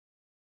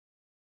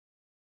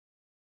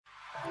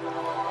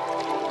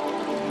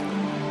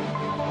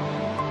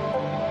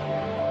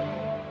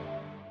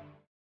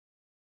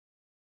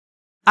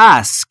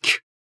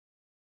ask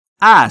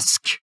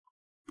ask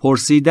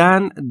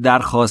پرسیدن،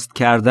 درخواست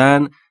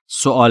کردن،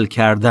 سوال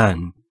کردن.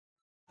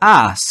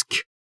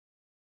 ask.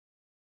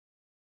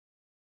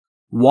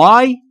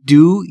 Why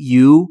do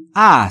you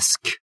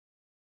ask?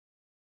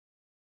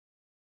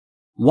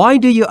 Why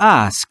do you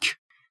ask?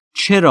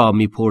 چرا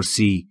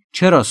میپرسی؟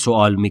 چرا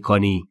سوال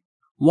میکنی؟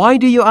 Why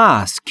do you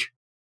ask?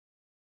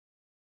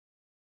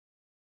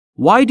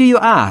 Why do you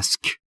ask?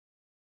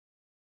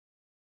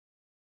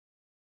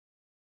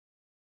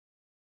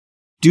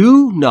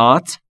 Do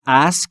not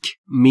ask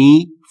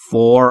me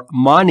for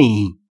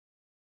money.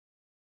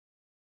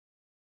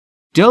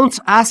 Don't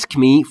ask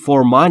me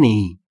for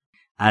money.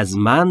 از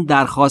من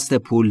درخواست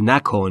پول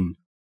نکن.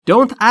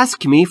 Don't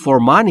ask me for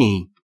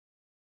money.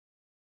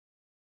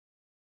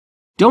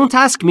 Don't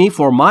ask me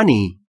for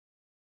money.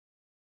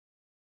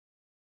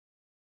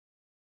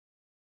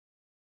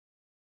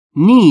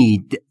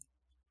 Need.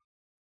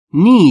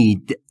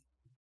 Need.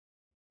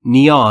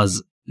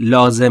 نیاز،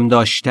 لازم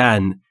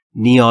داشتن،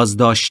 نیاز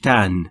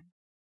داشتن.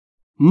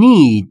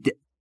 Need.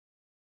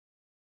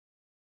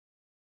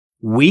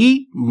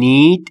 We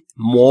need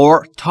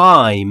more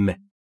time.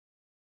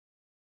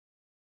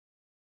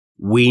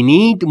 We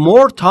need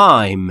more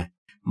time.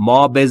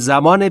 ما به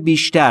زمان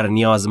بیشتر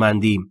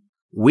نیازمندیم.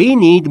 We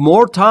need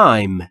more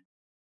time.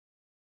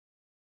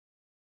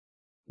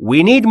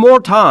 We need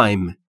more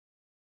time.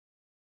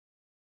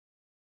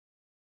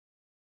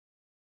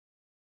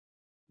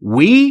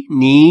 We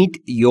need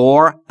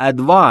your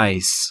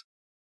advice.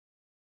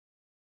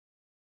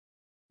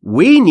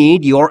 We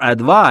need your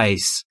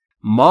advice.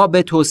 ما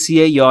به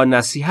توصیه یا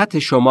نصیحت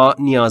شما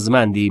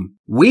نیازمندیم.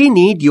 We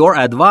need your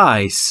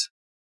advice.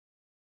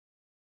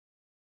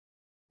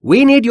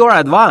 We need your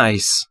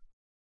advice.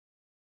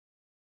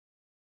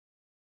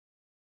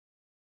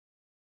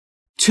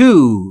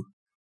 To.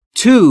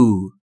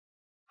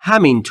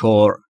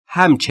 همینطور،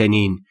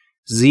 همچنین،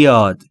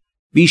 زیاد،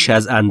 بیش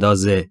از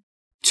اندازه.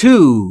 To.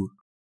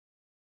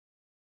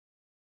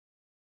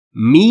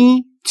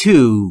 Me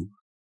too.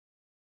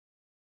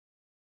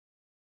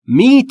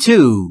 Me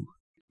too.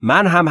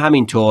 من هم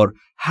همینطور،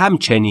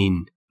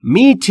 همچنین.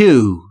 Me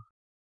too.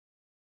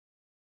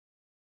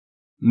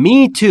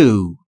 Me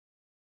too.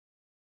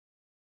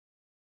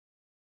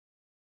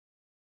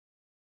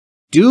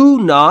 Do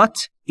not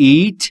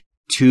eat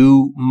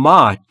too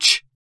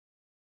much.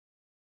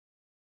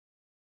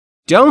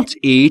 Don't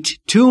eat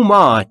too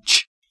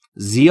much.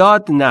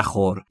 زیاد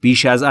نخور،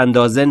 بیش از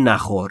اندازه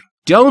نخور.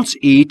 Don't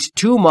eat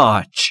too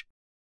much.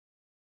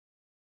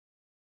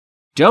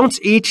 Don't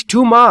eat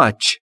too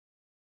much.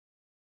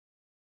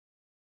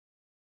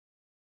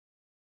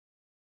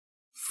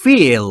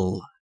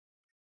 Feel.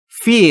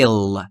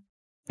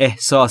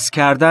 احساس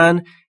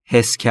کردن،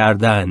 حس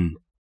کردن.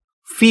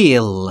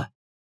 Feel.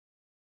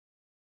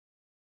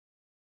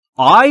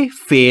 I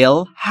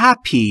feel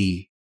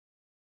happy.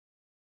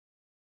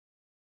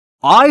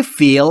 I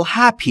feel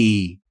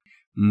happy.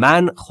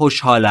 من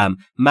خوشحالم.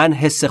 من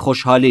حس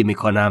خوشحالی می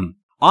کنم.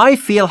 I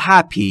feel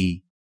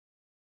happy.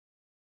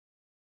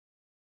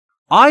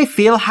 I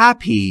feel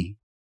happy.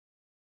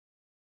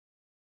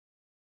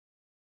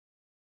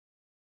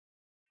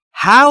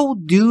 How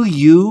do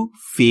you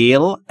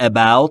feel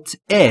about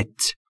it?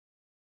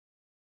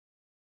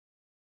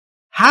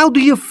 How do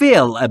you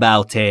feel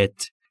about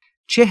it?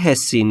 چه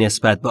حسی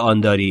نسبت به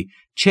آن داری؟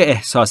 چه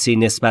احساسی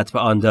نسبت به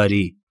آن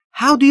داری؟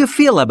 How do you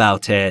feel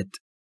about it?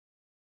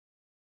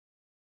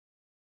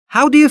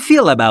 How do you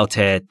feel about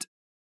it?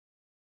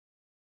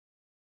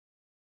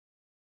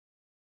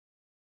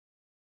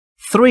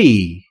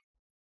 3.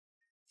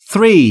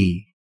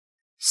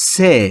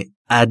 سه،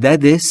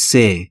 عدد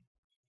سه.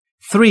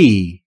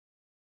 3.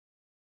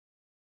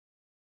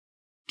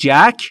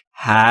 Jack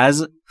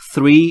has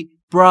 3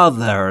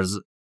 brothers.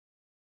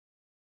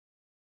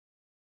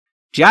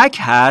 Jack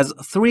has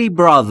 3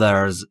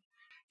 brothers.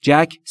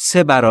 Jack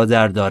 3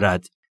 برادر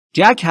دارد.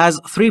 Jack has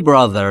 3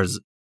 brothers.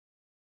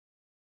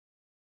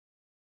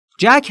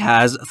 Jack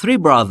has 3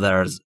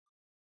 brothers.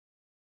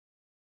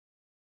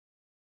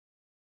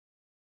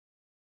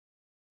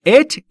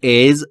 It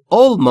is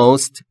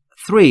almost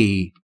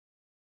 3.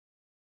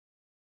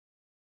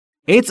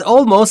 It's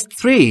almost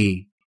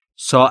 3.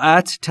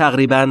 ساعت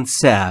تقریباً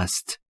 3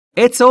 است.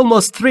 It's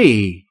almost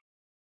 3.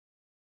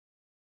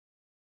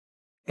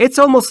 It's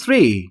almost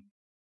 3.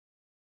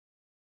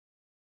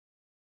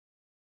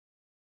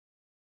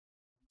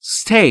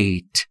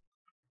 State.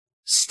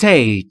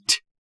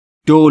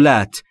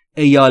 دولت،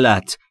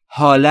 ایالت،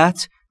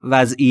 حالت،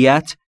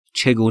 وضعیت،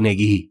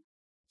 چگونگی.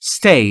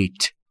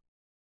 State.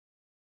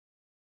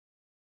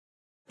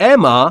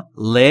 Emma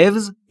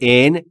lives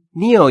in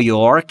New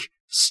York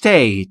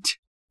State.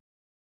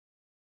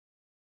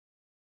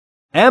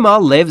 Emma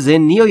lives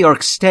in New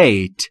York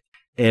State.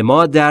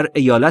 اما در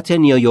ایالت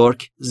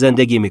نیویورک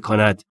زندگی می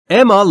کند.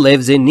 Emma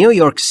lives in New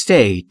York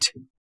State.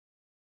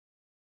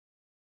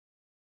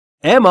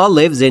 Emma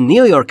lives in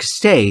New York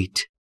State.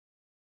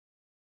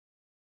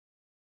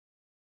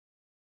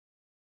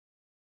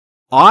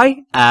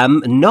 I am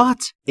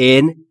not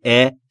in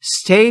a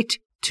state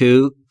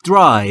to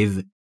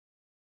drive.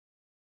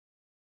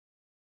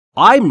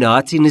 I'm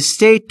not in a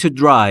state to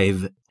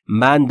drive.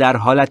 من در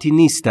حالتی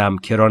نیستم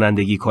که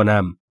رانندگی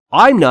کنم.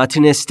 I'm not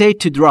in a state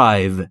to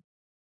drive.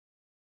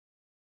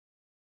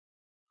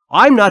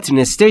 I'm not in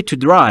a state to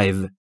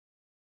drive.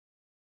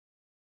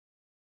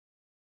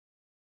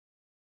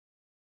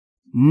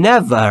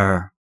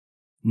 Never.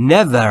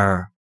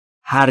 Never.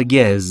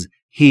 هرگز.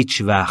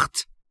 هیچ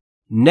وقت.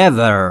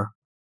 Never.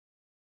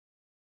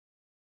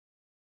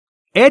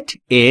 It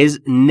is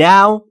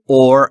now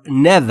or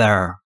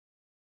never.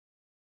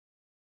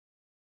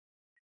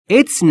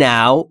 It's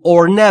now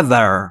or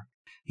never.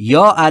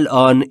 یا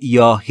الان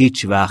یا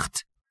هیچ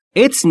وقت.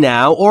 It's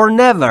now or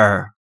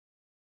never.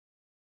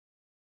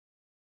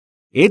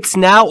 It's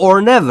now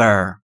or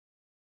never.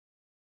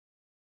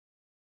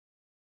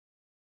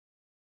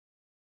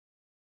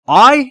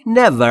 I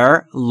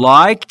never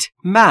liked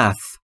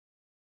math.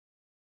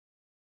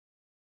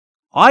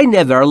 I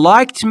never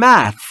liked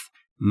math.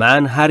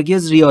 من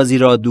هرگز ریاضی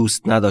را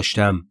دوست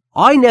نداشتم.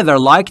 I never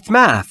liked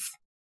math.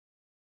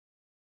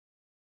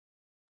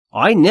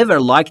 I never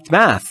liked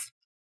math.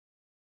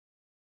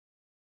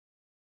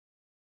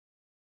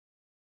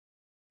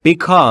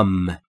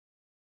 Become.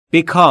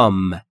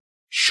 Become.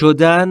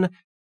 شدن.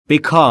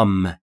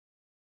 Become.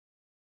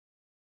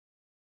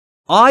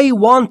 I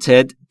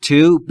wanted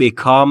to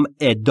become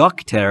a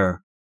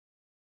doctor.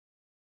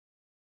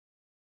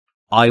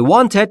 I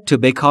wanted to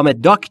become a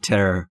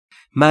doctor.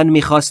 من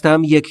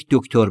میخواستم یک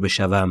دکتر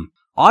بشوم.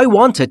 I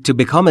wanted to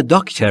become a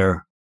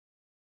doctor.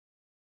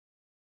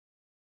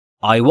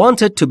 I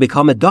wanted to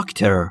become a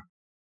doctor.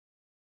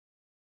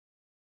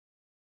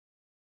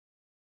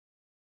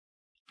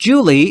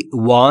 Julie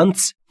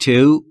wants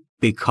to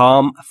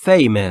become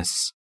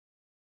famous.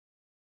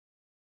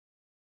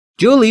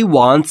 Julie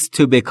wants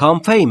to become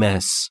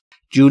famous.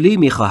 جولی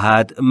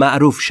میخواهد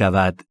معروف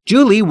شود.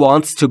 Julie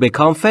wants to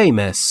become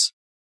famous.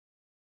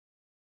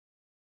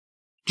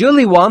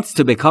 Julie wants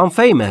to become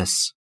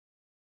famous.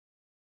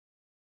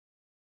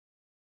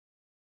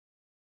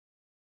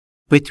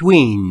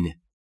 Between.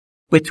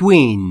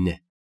 Between.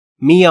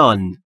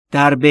 میان.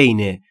 در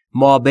بین.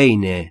 ما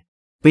بین.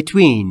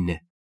 Between.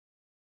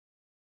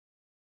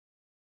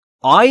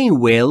 I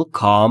will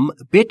come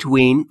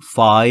between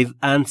 5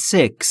 and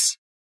 6.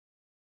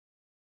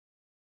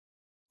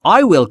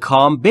 I will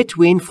come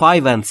between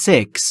 5 and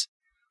 6.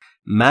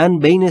 من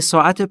بین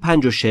ساعت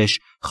 5 و 6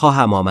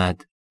 خواهم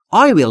آمد.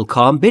 I will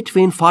come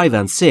between 5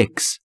 and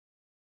 6.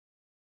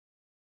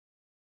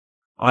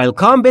 I'll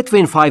come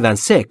between 5 and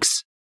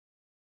 6.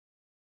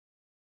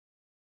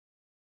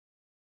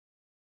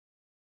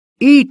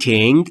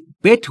 Eating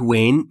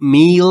between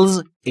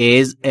meals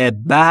is a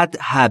bad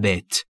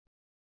habit.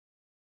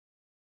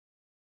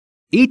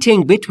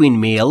 Eating between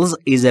meals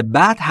is a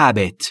bad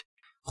habit.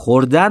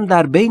 خوردن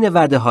در بین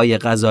وعده‌های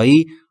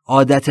غذایی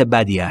عادت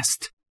بدی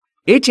است.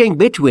 Eating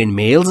between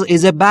meals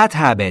is a bad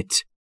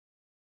habit.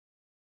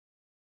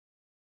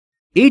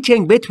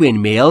 Eating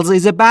between meals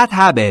is a bad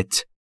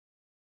habit.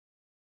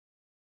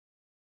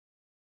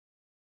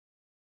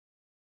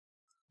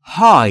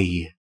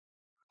 High.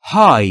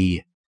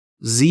 High.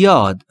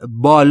 زیاد.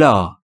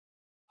 بالا.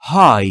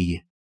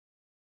 High.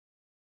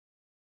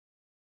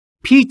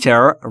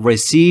 Peter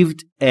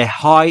received a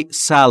high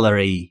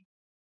salary.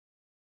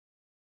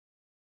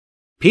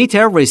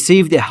 Peter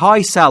received a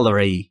high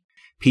salary.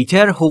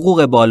 پیتر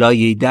حقوق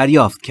بالایی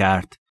دریافت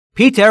کرد.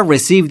 Peter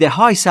received a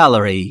high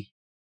salary.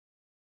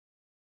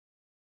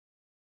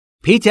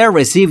 Peter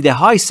received a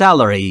high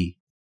salary.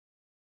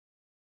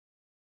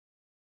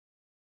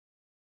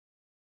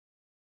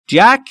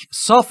 Jack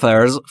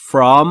suffers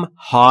from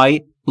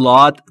high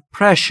blood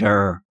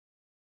pressure.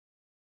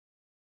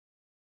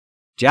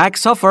 Jack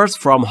suffers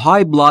from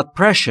high blood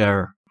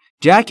pressure.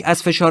 Jack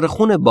از فشار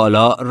خون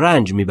بالا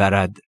رنج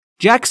میبرد.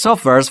 Jack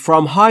suffers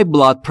from high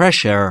blood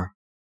pressure.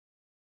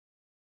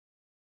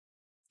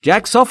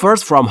 Jack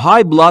suffers from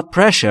high blood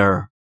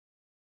pressure.